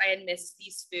much I had missed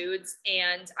these foods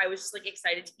and I was just like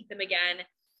excited to eat them again.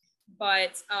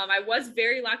 But I was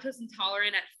very lactose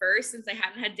intolerant at first since I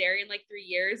hadn't had dairy in like 3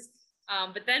 years.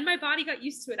 But then my body got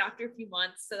used to it after a few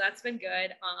months. So that's been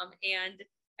good. And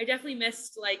I definitely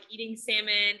missed like eating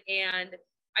salmon and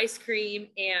ice cream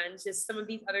and just some of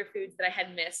these other foods that I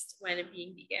had missed when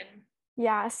being vegan.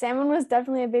 Yeah, salmon was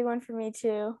definitely a big one for me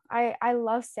too. I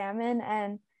love salmon,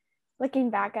 and looking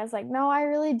back, I was like, no, I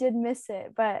really did miss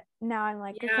it. But now I'm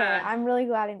like, okay, I'm really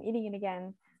glad I'm eating it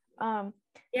again.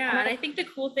 Yeah, and I think the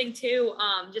cool thing too,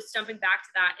 just jumping back to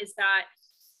that, is that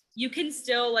you can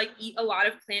still like eat a lot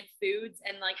of plant foods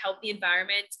and like help the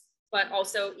environment, but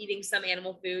also eating some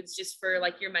animal foods just for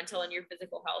like your mental and your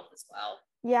physical health as well.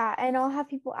 Yeah, and I'll have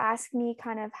people ask me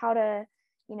kind of how to,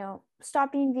 you know,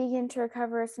 stop being vegan to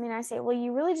recover. So, I mean, I say, well,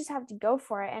 you really just have to go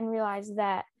for it and realize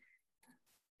that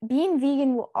being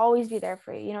vegan will always be there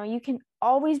for you. You know, you can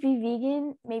always be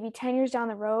vegan, maybe 10 years down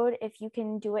the road, if you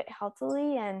can do it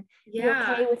healthily and be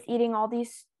okay with eating all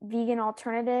these vegan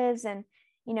alternatives and,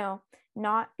 you know,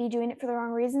 not be doing it for the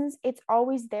wrong reasons. It's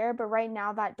always there. But right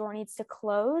now that door needs to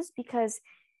close because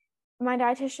my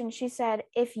dietitian, she said,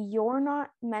 if you're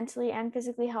not mentally and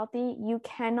physically healthy, you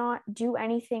cannot do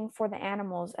anything for the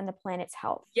animals and the planet's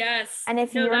health. Yes. And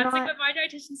if you're that's not, like what my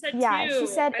dietitian said yeah, too. she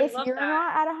said, I if love you're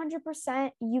that. not at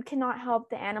 100%, you cannot help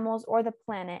the animals or the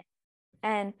planet.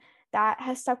 And that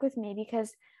has stuck with me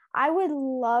because I would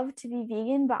love to be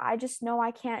vegan, but I just know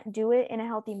I can't do it in a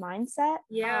healthy mindset.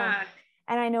 Yeah.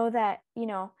 And I know that, you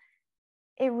know,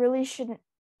 it really shouldn't,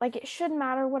 like, it shouldn't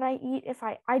matter what I eat. If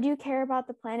I do care about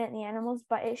the planet and the animals,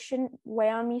 but it shouldn't weigh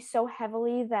on me so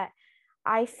heavily that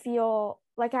I feel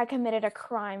like I committed a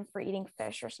crime for eating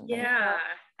fish or something. Yeah.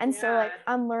 And so like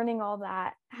unlearning all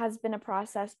that has been a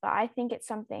process, but I think it's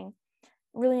something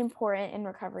really important in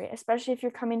recovery, especially if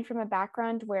you're coming from a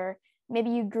background where maybe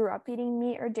you grew up eating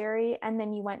meat or dairy and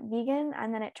then you went vegan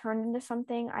and then it turned into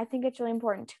something. I think it's really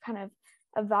important to kind of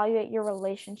evaluate your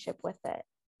relationship with it.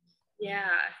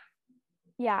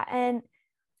 Yeah. And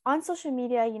on social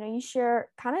media, you know, you share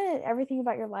kind of everything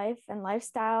about your life and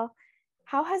lifestyle.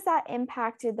 How has that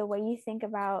impacted the way you think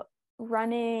about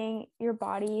running, your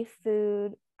body,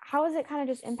 food? How has it kind of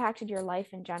just impacted your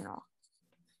life in general?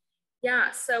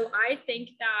 Yeah, so I think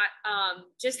that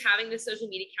just having the social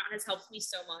media account has helped me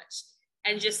so much.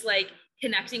 And just like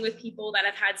connecting with people that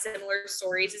have had similar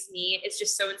stories as me, it's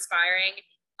just so inspiring.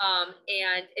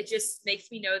 And it just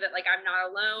makes me know that like I'm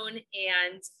not alone.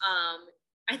 And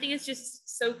I think it's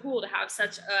just so cool to have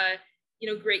such a,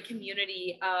 you know, great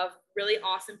community of really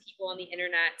awesome people on the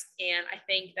internet. And I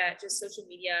think that just social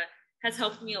media has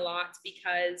helped me a lot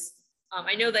because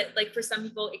I know that like for some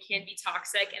people it can be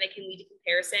toxic and it can lead to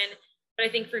comparison. But I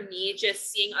think for me,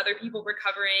 just seeing other people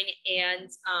recovering and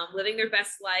living their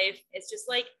best life, it's just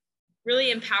like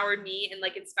really empowered me and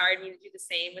like inspired me to do the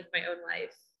same with my own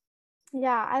life.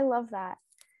 Yeah, I love that.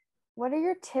 What are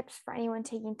your tips for anyone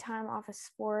taking time off a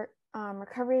sport,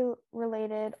 recovery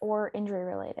related or injury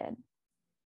related?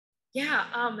 Yeah.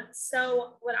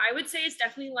 So what I would say is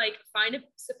definitely like find a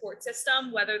support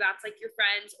system, whether that's like your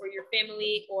friends or your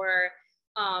family or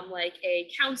like a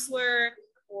counselor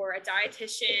or a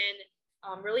dietitian,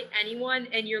 really anyone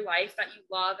in your life that you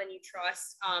love and you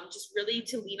trust, just really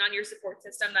to lean on your support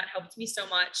system. That helped me so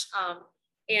much.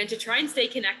 And to try and stay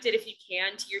connected if you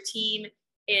can to your team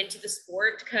and to the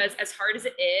sport, because as hard as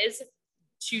it is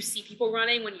to see people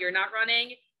running when you're not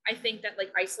running, I think that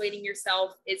like isolating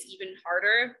yourself is even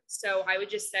harder. So I would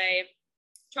just say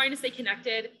trying to stay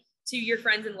connected to your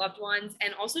friends and loved ones,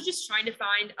 and also just trying to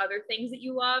find other things that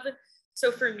you love.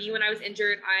 So for me, when I was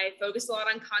injured, I focused a lot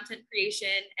on content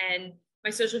creation and my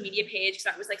social media page, because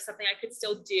that was like something I could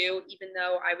still do even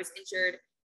though I was injured.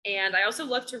 And I also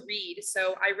love to read.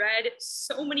 So I read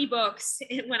so many books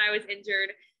when I was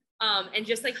injured, and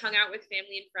just like hung out with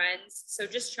family and friends. So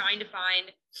just trying to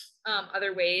find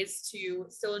other ways to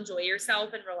still enjoy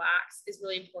yourself and relax is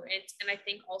really important. And I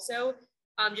think also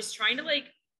just trying to like,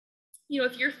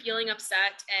 if you're feeling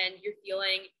upset and you're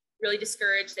feeling really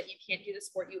discouraged that you can't do the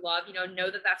sport you love, know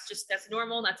that that's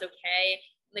normal and that's okay.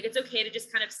 Like it's okay to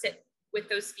just kind of sit with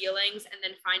those feelings and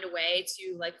then find a way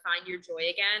to like find your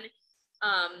joy again.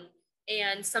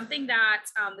 And something that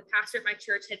the pastor at my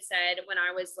church had said when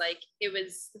I was like, it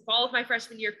was the fall of my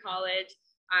freshman year of college.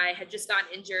 I had just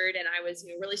gotten injured and I was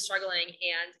really struggling.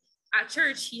 And at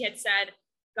church, he had said,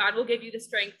 God will give you the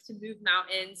strength to move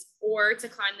mountains or to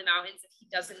climb the mountains if he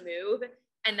doesn't move.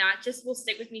 And that just will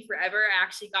stick with me forever. I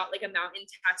actually got like a mountain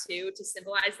tattoo to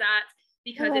symbolize that,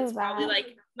 because it's probably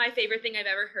like my favorite thing I've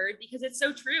ever heard, because it's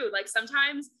so true. Like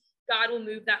sometimes God will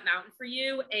move that mountain for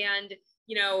you, and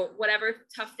whatever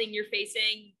tough thing you're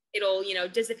facing, it'll,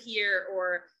 disappear,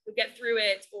 or you'll get through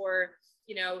it, or,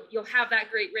 you'll have that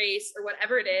great race or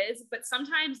whatever it is. But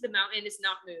sometimes the mountain is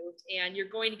not moved and you're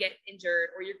going to get injured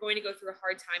or you're going to go through a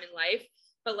hard time in life.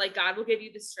 But like God will give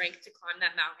you the strength to climb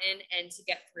that mountain and to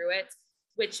get through it,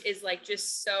 which is like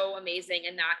just so amazing.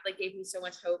 And that like gave me so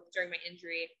much hope during my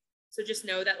injury. So just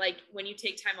know that like when you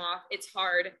take time off, it's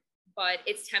hard, but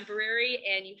it's temporary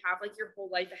and you have like your whole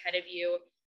life ahead of you.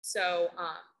 So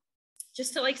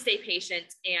just to like stay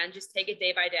patient and just take it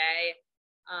day by day.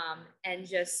 And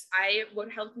just what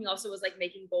helped me also was like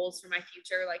making goals for my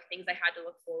future, like things I had to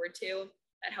look forward to.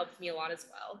 That helped me a lot as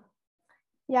well.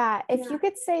 Yeah, if you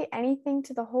could say anything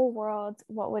to the whole world,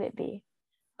 what would it be?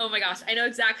 Oh my gosh, I know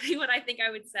exactly what I think I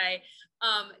would say.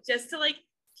 Just to like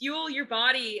fuel your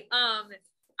body.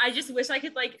 I just wish I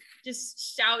could like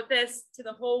just shout this to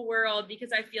the whole world,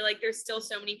 because I feel like there's still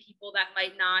so many people that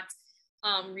might not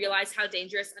realize how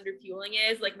dangerous underfueling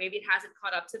is. Like maybe it hasn't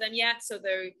caught up to them yet. So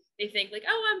they think like,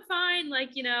 oh, I'm fine.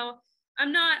 Like,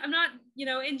 I'm not,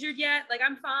 injured yet. Like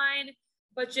I'm fine.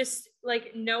 But just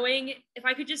like knowing, if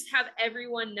I could just have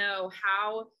everyone know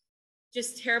how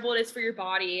just terrible it is for your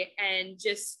body, and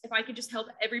just if I could just help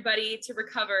everybody to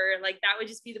recover, like that would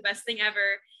just be the best thing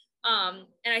ever.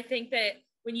 And I think that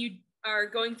when you are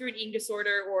going through an eating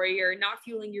disorder or you're not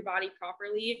fueling your body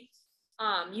properly,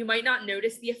 you might not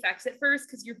notice the effects at first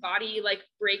because your body like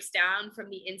breaks down from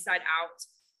the inside out.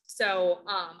 So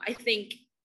I think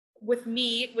with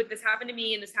this happened to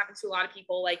me, and this happens to a lot of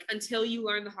people, like until you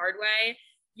learn the hard way,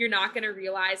 you're not going to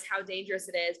realize how dangerous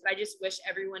it is. But I just wish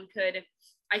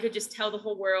I could just tell the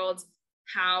whole world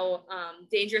how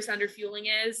dangerous underfueling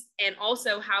is, and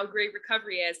also how great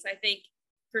recovery is. I think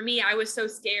for me, I was so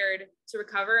scared to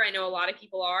recover. I know a lot of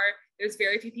people are. There's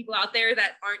very few people out there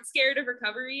that aren't scared of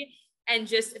recovery. And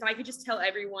just if I could just tell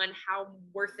everyone how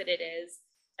worth it is,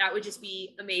 that would just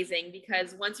be amazing.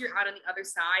 Because once you're out on the other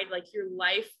side, like your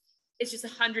life is just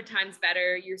 100 times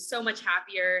better. You're so much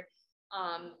happier,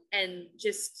 and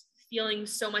just feeling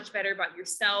so much better about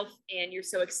yourself. And you're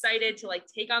so excited to like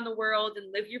take on the world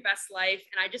and live your best life.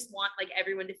 And I just want like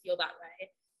everyone to feel that way.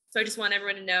 So I just want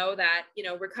everyone to know that,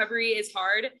 recovery is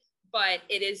hard, but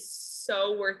it is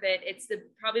so worth it. It's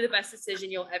probably the best decision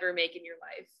you'll ever make in your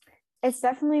life. It's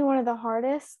definitely one of the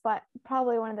hardest, but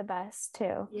probably one of the best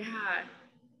too. Yeah.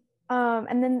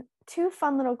 And then 2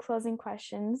 fun little closing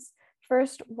questions.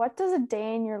 First, what does a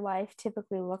day in your life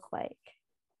typically look like?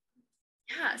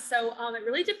 Yeah, so it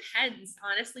really depends,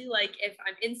 honestly. Like if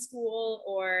I'm in school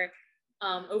or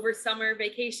over summer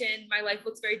vacation, my life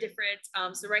looks very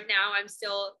different. So right now I'm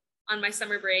still on my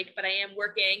summer break, but I am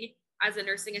working as a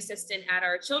nursing assistant at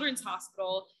our children's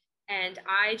hospital. And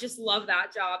I just love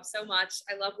that job so much.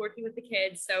 I love working with the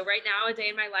kids. So right now, a day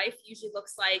in my life usually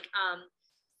looks like,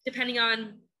 depending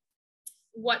on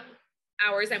what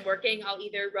hours I'm working, I'll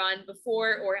either run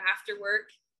before or after work.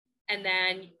 And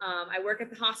then I work at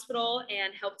the hospital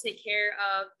and help take care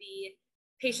of the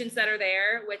patients that are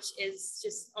there, which is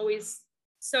just always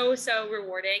so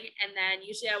rewarding. And then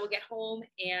usually I will get home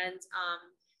and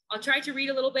I'll try to read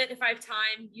a little bit if I have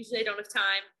time. Usually I don't have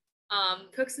time.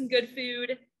 Cook some good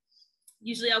food.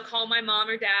 Usually I'll call my mom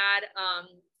or dad.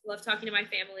 Love talking to my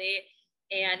family.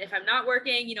 And if I'm not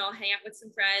working, I'll hang out with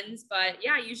some friends. But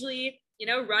yeah, usually,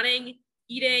 running,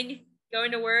 eating,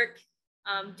 going to work,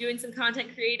 doing some content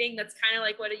creating. That's kind of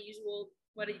like what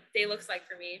a day looks like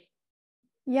for me.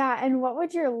 Yeah. And what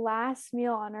would your last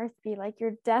meal on earth be? Like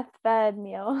your deathbed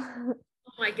meal?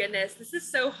 Oh my goodness. This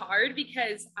is so hard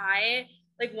because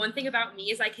one thing about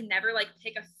me is I can never like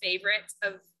pick a favorite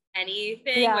of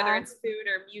anything, whether Yeah. it's food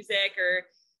or music or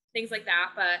things like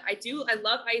that. But I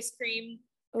love ice cream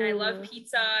and I love Ooh.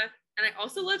 pizza and I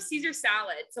also love Caesar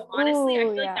salad. So honestly, I Ooh,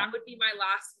 feel like yeah. that would be my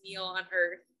last meal on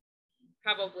earth.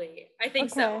 Probably. I think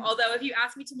so. Okay. Although if you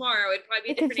ask me tomorrow, it'd probably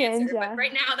be It a could different answer. change, But yeah.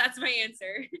 right now, that's my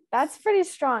answer. That's pretty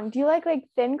strong. Do you like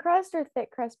thin crust or thick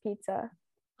crust pizza?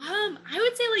 I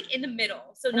would say like in the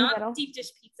middle. So In the not middle. deep dish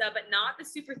pizza, but not the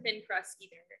super thin crust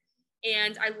either.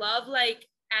 And I love like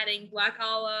adding black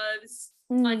olives,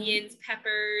 Mm, onions,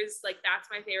 peppers. Like that's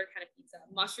my favorite kind of pizza.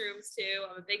 Mushrooms too.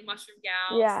 I'm a big mushroom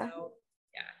gal. yeah. So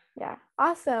yeah. Yeah.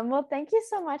 Awesome. Well, thank you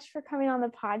so much for coming on the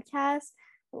podcast.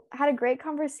 Had a great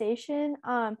conversation.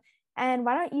 And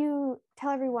why don't you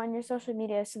tell everyone your social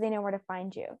media so they know where to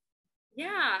find you?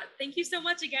 Yeah. Thank you so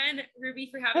much again, Ruby,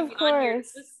 for having Of me on here.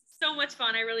 This course. was so much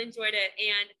fun. I really enjoyed it.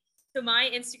 And so my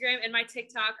Instagram and my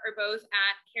TikTok are both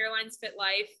at Caroline's Fit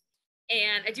Life.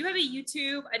 And I do have a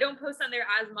YouTube. I don't post on there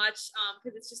as much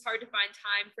because it's just hard to find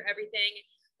time for everything.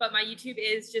 But my YouTube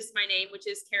is just my name, which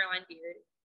is Caroline Beard.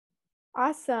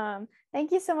 Awesome.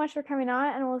 Thank you so much for coming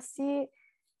on, and we'll see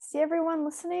everyone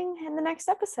listening in the next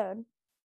episode.